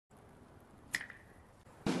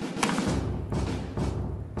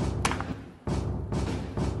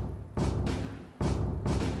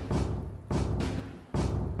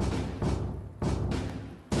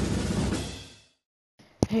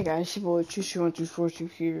Hey guys, your boy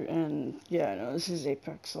Chushu1242 here, and yeah, no, this is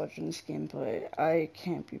Apex Legends gameplay. I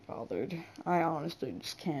can't be bothered. I honestly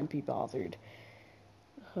just can't be bothered.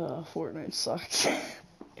 Fortnite sucks.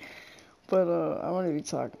 But I want to be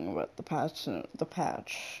talking about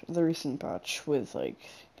the recent patch with like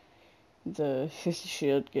the 50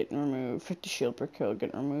 shield getting removed, 50 shield per kill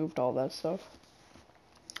getting removed, all that stuff.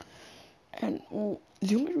 And well,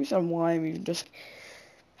 the only reason why I'm even just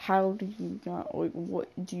how do you not, like, what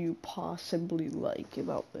do you possibly like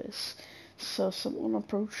about this? So someone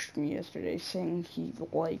approached me yesterday saying he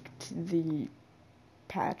liked the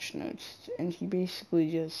patch notes, and he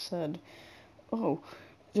basically just said, oh,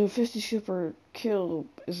 the 50 shipper kill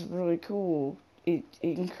is really cool. It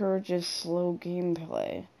encourages slow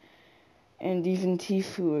gameplay. And even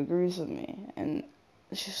Tifu agrees with me. And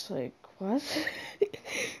it's just like, what?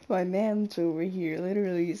 My man's over here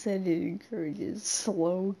literally said it encourages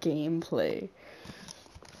slow gameplay.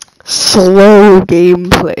 Slow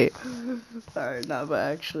gameplay. Alright, nah,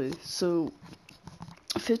 but actually, so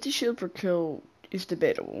 50 shield per kill is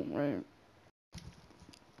debatable, right?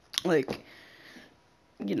 Like,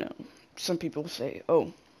 you know, some people say,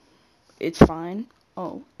 oh, it's fine.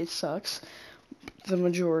 Oh, it sucks. The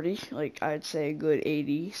majority, like I'd say a good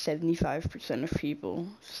 75% of people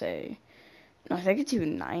say, no, I think it's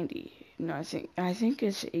even 90. No, I think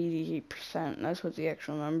it's 88%. That's what the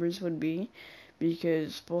actual numbers would be,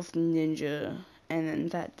 because both Ninja and then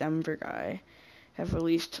that Denver guy had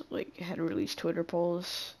released Twitter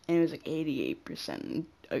polls, and it was like 88%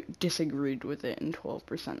 disagreed with it and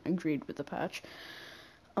 12% agreed with the patch.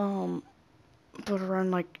 But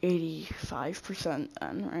around like 85%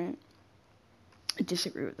 then, right?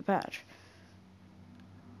 Disagree with the patch.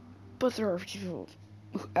 But there are people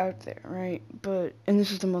out there, right? But, and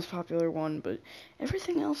this is the most popular one, but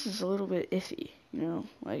everything else is a little bit iffy, you know?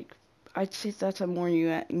 Like, I'd say that's a more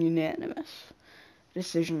unanimous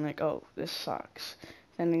decision, like, oh, this sucks.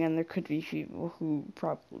 Then again, there could be people who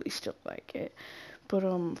probably still like it. But,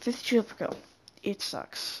 50 shield per kill, it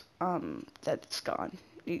sucks, that it's gone.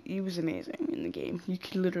 It was amazing in the game. You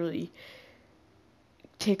could literally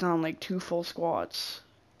take on like 2 full squads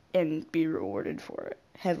and be rewarded for it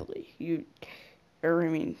heavily. You'd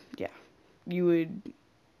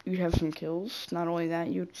have some kills. Not only that,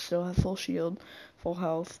 you'd still have full shield, full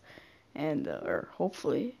health, and or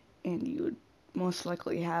hopefully, and you would most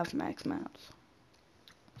likely have max maps.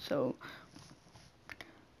 So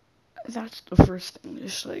that's the first thing.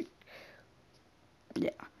 Just like,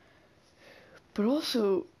 yeah. But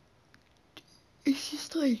also, it's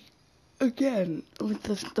just like, again, like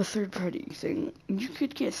the third party thing. You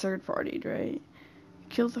could get third partied, right?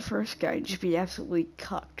 Kill the first guy and just be absolutely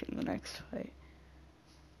cucked in the next fight.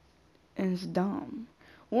 And it's dumb.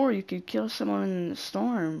 Or you could kill someone in the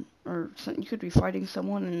storm, or you could be fighting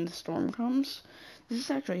someone and the storm comes. This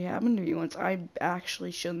has actually happened to me once. I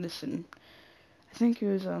actually showed this in, I think it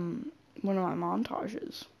was one of my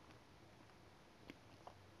montages.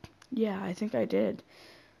 Yeah, I think I did.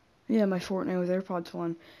 Yeah, my Fortnite with AirPods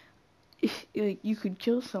one. Like, you could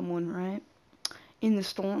kill someone, right? In the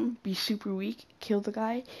storm, be super weak, kill the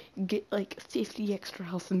guy, get like 50 extra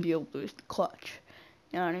health and be able to clutch.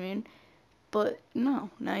 You know what I mean? But no,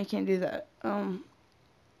 now you can't do that. The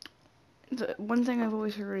one thing I've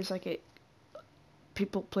always heard is like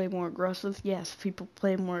people play more aggressive. Yes, people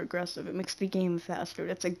play more aggressive. It makes the game faster.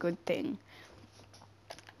 That's a good thing.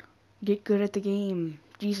 Get good at the game.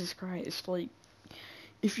 Jesus Christ, like,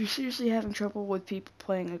 if you're seriously having trouble with people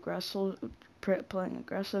playing aggressive,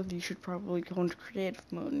 you should probably go into creative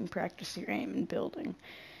mode and practice your aim and building.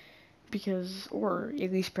 Because, or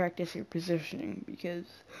at least practice your positioning, because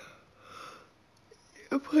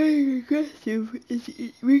playing aggressive,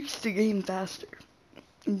 it makes the game faster.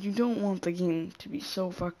 And you don't want the game to be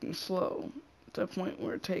so fucking slow, to the point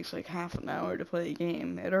where it takes like half an hour to play a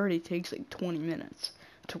game. It already takes like 20 minutes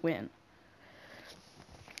to win.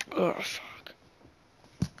 Ugh, fuck.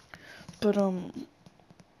 But,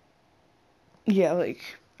 yeah, like,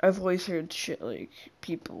 I've always heard shit like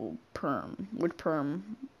people would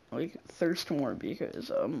like thirst more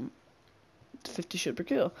because 50 shit per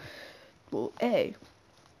kill. Well,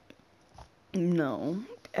 no,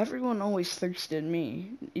 everyone always thirsted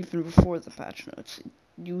me even before the patch notes.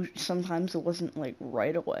 Sometimes it wasn't like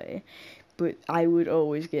right away, but I would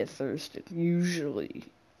always get thirsted, usually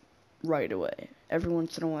right away. Every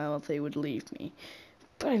once in a while they would leave me.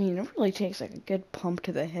 But I mean, it really takes like a good pump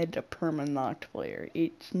to the head to perma-knocked player.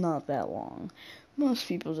 It's not that long. Most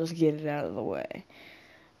people just get it out of the way.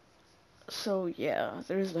 So yeah,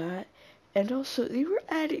 there's that. And also, they were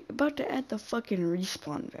about to add the fucking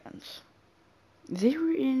respawn bans. They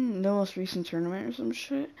were in the most recent tournament or some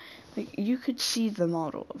shit. Like, you could see the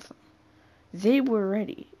model of them. They were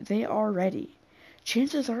ready. They are ready.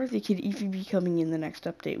 Chances are they could even be coming in the next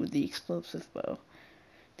update with the explosive bow.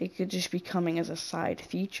 They could just be coming as a side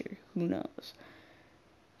feature. Who knows?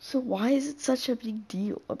 So why is it such a big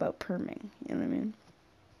deal about perming? You know what I mean?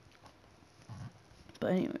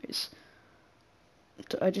 But anyways,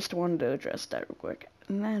 I just wanted to address that real quick.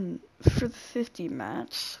 And then for the 50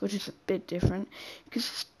 mats, which is a bit different,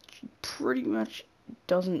 because it pretty much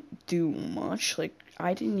doesn't do much. Like,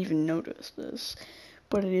 I didn't even notice this,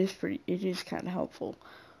 but it is kind of helpful.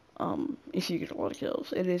 If you get a lot of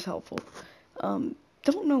kills, it is helpful.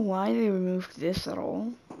 Don't know why they removed this at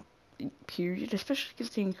all, period, especially because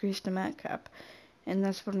they increased the mat cap. And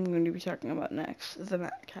that's what I'm going to be talking about next, the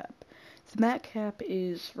mat cap. The mat cap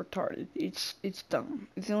is retarded. It's dumb.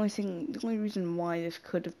 The only reason why this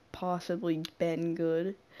could have possibly been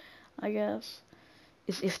good, I guess,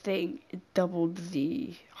 is if they doubled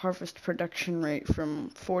the harvest production rate from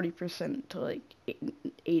 40% to like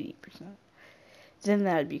 80%. Then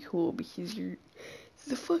that'd be cool, because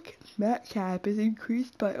the fucking mat cap is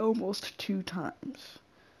increased by almost 2 times.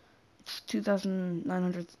 It's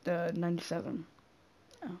 2,997.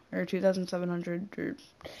 Or 2,700, or,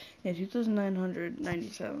 yeah,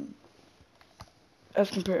 2,997.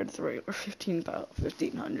 As compared to the regular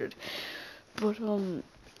 1,500. But,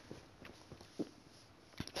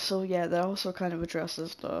 so yeah, that also kind of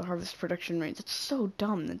addresses the harvest production rate. It's so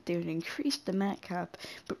dumb that they would increase the mat cap,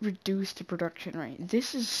 but reduce the production rate.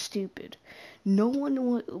 This is stupid. No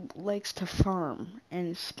one likes to farm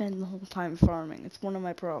and spend the whole time farming. It's one of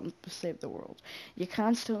my problems to save the world. You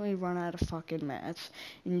constantly run out of fucking mats,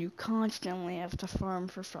 and you constantly have to farm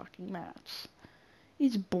for fucking mats.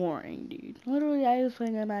 It's boring, dude. Literally, I was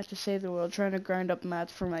playing a match to save the world, trying to grind up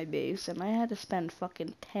mats for my base, and I had to spend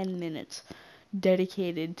fucking 10 minutes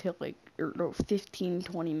dedicated to, like, 15,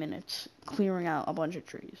 20 minutes clearing out a bunch of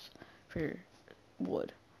trees for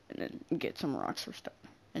wood, and then get some rocks for stuff,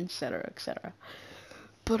 etc., etc.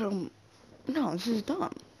 But, no, this is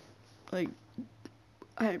dumb. Like,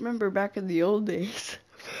 I remember back in the old days,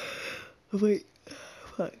 like,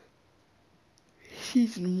 fuck,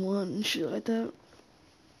 season 1, shit like that.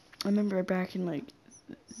 I remember back in, like,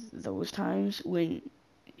 those times when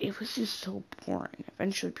it was just so boring.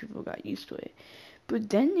 Eventually people got used to it. But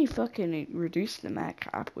then they fucking reduced the mat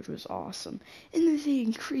cap, which was awesome. And then they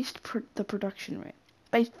increased the production rate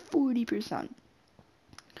by 40%.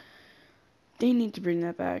 They need to bring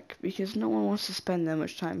that back, because no one wants to spend that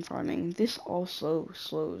much time farming. This also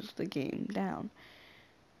slows the game down.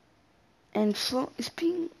 And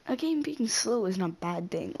a game being slow is not a bad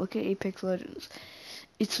thing. Look at Apex Legends.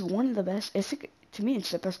 It's one of the best, to me, it's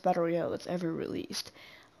the best battle royale that's ever released.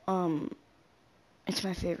 It's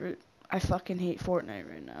my favorite. I fucking hate Fortnite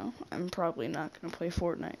right now. I'm probably not gonna play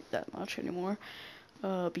Fortnite that much anymore,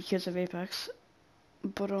 because of Apex.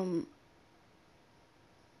 But,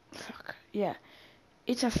 fuck, yeah.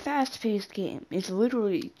 It's a fast-paced game. It's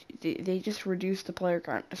literally, they just reduced the player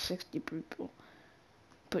count to 60 people.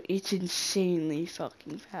 But it's insanely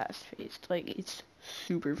fucking fast-paced. Like, it's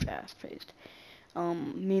super fast-paced.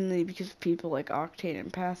 Mainly because of people like Octane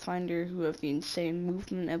and Pathfinder, who have the insane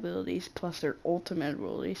movement abilities, plus their ultimate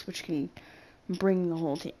abilities, which can bring the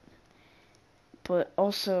whole team. But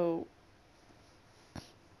also,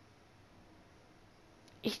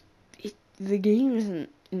 the game isn't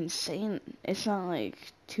insane. It's not,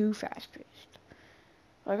 like, too fast-paced.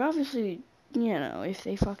 Like, obviously, you know, if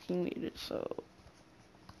they fucking made it so...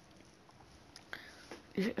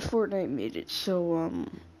 If Fortnite made it so,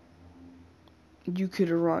 you could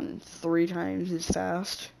run 3 times as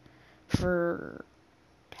fast for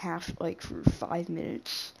for 5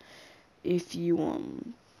 minutes if you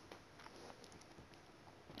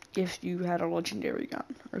had a legendary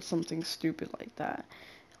gun or something stupid like that.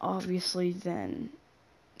 Obviously, then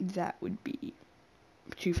that would be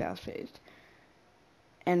too fast-paced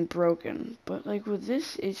and broken. But, like, with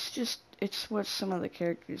this, it's what some of the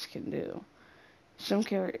characters can do. Some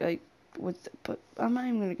but I'm not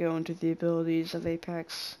even going to go into the abilities of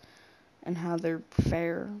Apex and how they're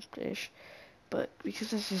fair-ish, but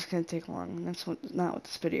because this is going to take long, and that's not what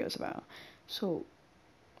this video is about. So,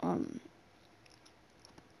 I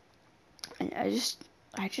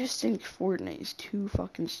just think Fortnite is too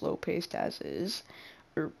fucking slow-paced as is,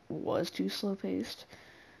 or was too slow-paced,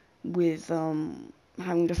 with,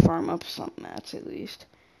 having to farm up some mats at least,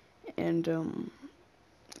 and,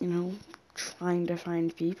 you know, trying to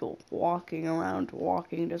find people, walking around,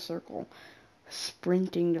 walking to circle,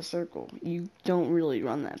 sprinting to circle. You don't really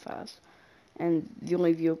run that fast. And the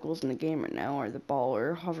only vehicles in the game right now are the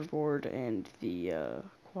baller, hoverboard, and the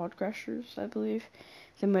quad crashers, I believe.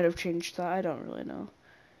 They might have changed that, I don't really know.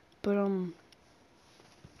 But,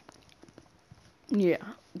 yeah,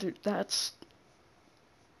 that's,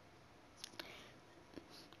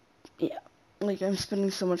 yeah, like, I'm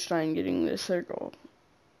spending so much time getting this circle.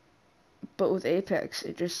 But with Apex,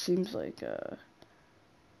 it just seems like, a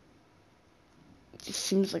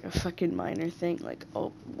fucking minor thing. Like,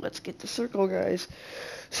 oh, let's get the circle, guys.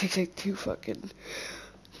 It takes like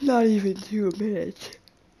not even 2 minutes.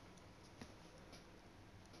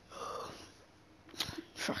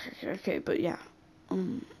 Fuck, okay, but yeah.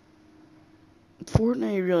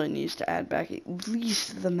 Fortnite really needs to add back at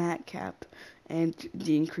least the mat cap and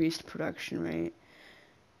the increased production rate.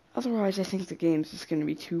 Otherwise, I think the game's just gonna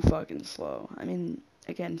be too fucking slow. I mean,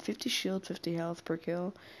 again, 50 shield, 50 health per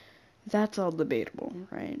kill. That's all debatable,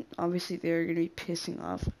 right? Obviously, they're gonna be pissing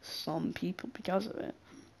off some people because of it.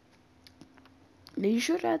 They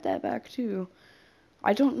should add that back, too.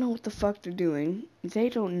 I don't know what the fuck they're doing. They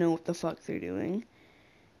don't know what the fuck they're doing.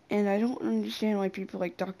 And I don't understand why people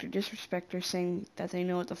like Dr. Disrespect are saying that they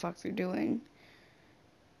know what the fuck they're doing.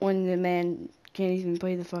 When the man can't even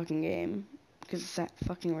play the fucking game. Because it's that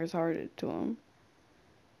fucking retarded to him.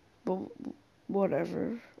 But,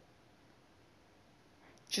 whatever.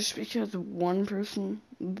 Just because one person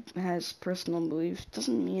has personal beliefs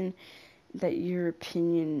doesn't mean that your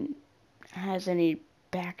opinion has any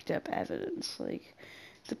backed up evidence. Like,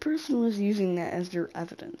 the person was using that as their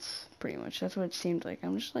evidence, pretty much. That's what it seemed like.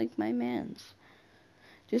 I'm just like, my mans.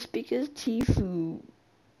 Just because Tfue,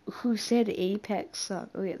 who said Apex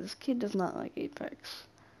sucked. Oh yeah, this kid does not like Apex.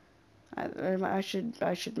 I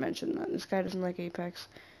should mention that. This guy doesn't like Apex.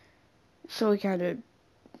 So he kind of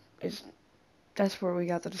is... That's where we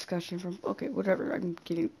got the discussion from. Okay, whatever. I'm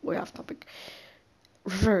getting way off topic.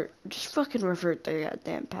 Just fucking revert their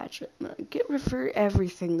goddamn patch. Revert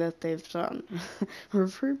everything that they've done.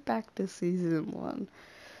 Revert back to season 1.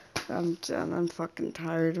 I'm done. I'm fucking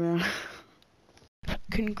tired, man.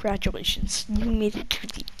 Congratulations. You made it to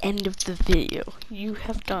the end of the video. You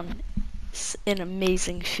have done an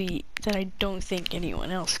amazing feat that I don't think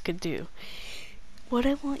anyone else could do. What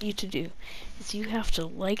I want you to do is you have to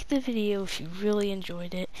like the video if you really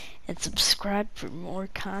enjoyed it and subscribe for more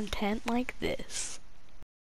content like this.